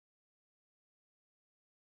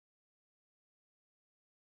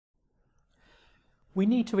We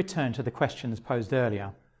need to return to the questions posed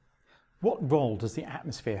earlier. What role does the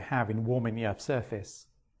atmosphere have in warming the Earth's surface?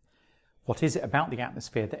 What is it about the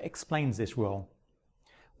atmosphere that explains this role?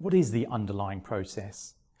 What is the underlying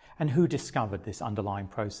process? And who discovered this underlying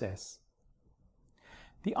process?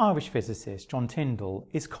 The Irish physicist John Tyndall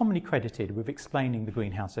is commonly credited with explaining the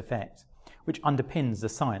greenhouse effect, which underpins the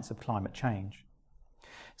science of climate change.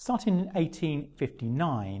 Starting in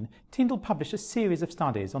 1859, Tyndall published a series of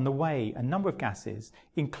studies on the way a number of gases,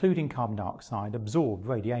 including carbon dioxide, absorbed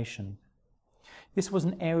radiation. This was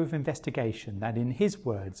an area of investigation that, in his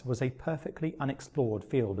words, was a perfectly unexplored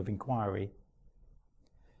field of inquiry.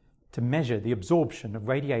 To measure the absorption of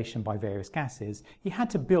radiation by various gases, he had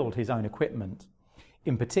to build his own equipment,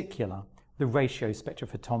 in particular, the ratio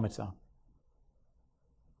spectrophotometer.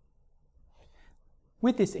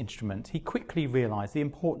 With this instrument, he quickly realised the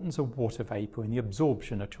importance of water vapour in the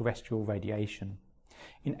absorption of terrestrial radiation.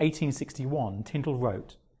 In 1861, Tyndall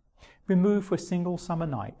wrote, "Remove for a single summer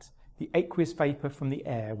night the aqueous vapour from the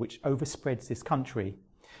air which overspreads this country,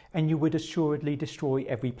 and you would assuredly destroy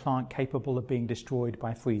every plant capable of being destroyed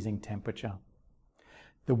by freezing temperature.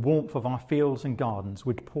 The warmth of our fields and gardens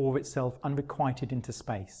would pour itself unrequited into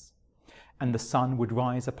space, and the sun would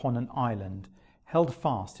rise upon an island held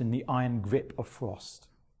fast in the iron grip of frost."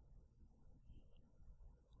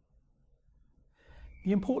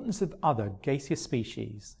 The importance of other gaseous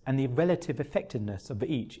species and the relative effectiveness of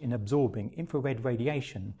each in absorbing infrared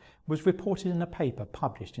radiation was reported in a paper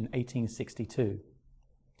published in 1862.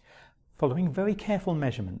 Following very careful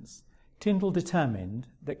measurements, Tyndall determined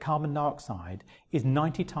that carbon dioxide is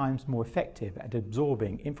 90 times more effective at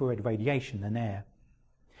absorbing infrared radiation than air.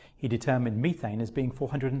 He determined methane as being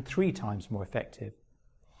 403 times more effective.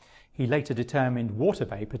 He later determined water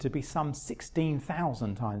vapour to be some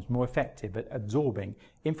 16,000 times more effective at absorbing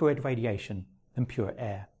infrared radiation than pure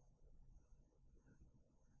air.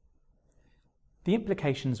 The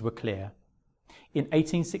implications were clear. In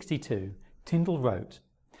 1862, Tyndall wrote,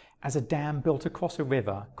 "As a dam built across a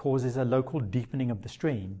river causes a local deepening of the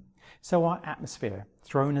stream, so our atmosphere,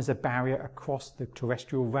 thrown as a barrier across the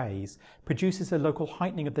terrestrial rays, produces a local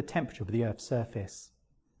heightening of the temperature of the Earth's surface."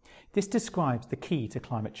 This describes the key to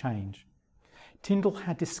climate change. Tyndall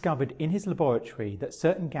had discovered in his laboratory that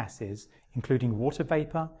certain gases, including water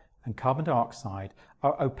vapour and carbon dioxide,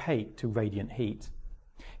 are opaque to radiant heat.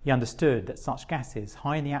 He understood that such gases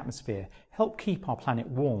high in the atmosphere help keep our planet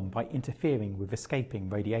warm by interfering with escaping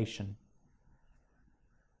radiation.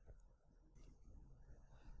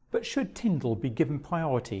 But should Tyndall be given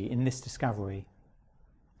priority in this discovery?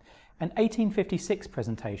 An 1856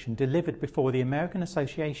 presentation delivered before the American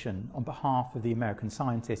Association on behalf of the American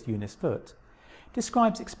scientist Eunice Foote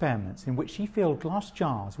describes experiments in which she filled glass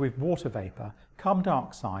jars with water vapour, carbon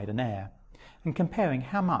dioxide and air, and comparing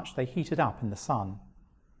how much they heated up in the sun.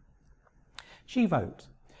 She wrote,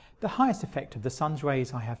 "The highest effect of the sun's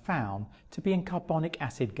rays I have found to be in carbonic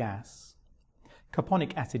acid gas."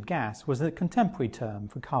 Carbonic acid gas was a contemporary term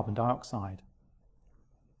for carbon dioxide.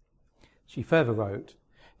 She further wrote,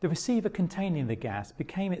 "The receiver containing the gas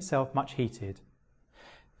became itself much heated,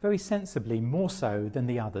 very sensibly more so than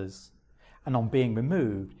the others, and on being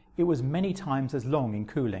removed it was many times as long in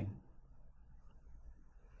cooling."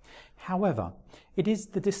 However, it is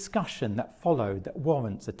the discussion that followed that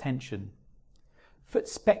warrants attention. Foote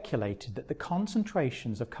speculated that the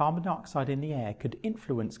concentrations of carbon dioxide in the air could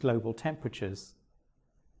influence global temperatures.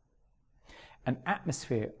 An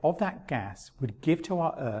atmosphere of that gas would give to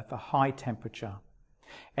our Earth a high temperature,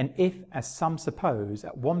 and if, as some suppose,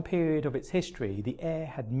 at one period of its history the air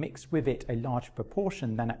had mixed with it a larger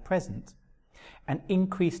proportion than at present, an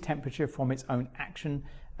increased temperature from its own action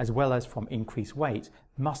as well as from increased weight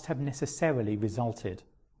must have necessarily resulted.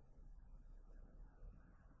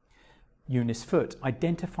 Eunice Foote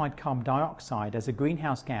identified carbon dioxide as a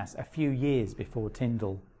greenhouse gas a few years before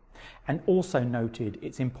Tyndall, and also noted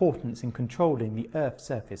its importance in controlling the Earth's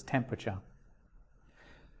surface temperature.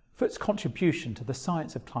 Foote's contribution to the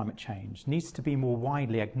science of climate change needs to be more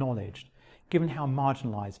widely acknowledged, given how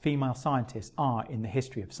marginalised female scientists are in the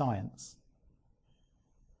history of science.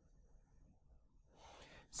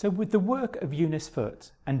 So with the work of Eunice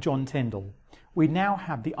Foote and John Tyndall, we now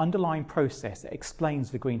have the underlying process that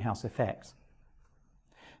explains the greenhouse effect.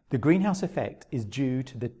 The greenhouse effect is due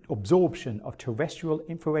to the absorption of terrestrial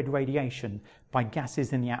infrared radiation by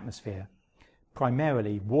gases in the atmosphere,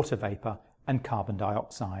 primarily water vapour and carbon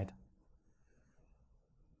dioxide.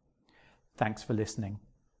 Thanks for listening.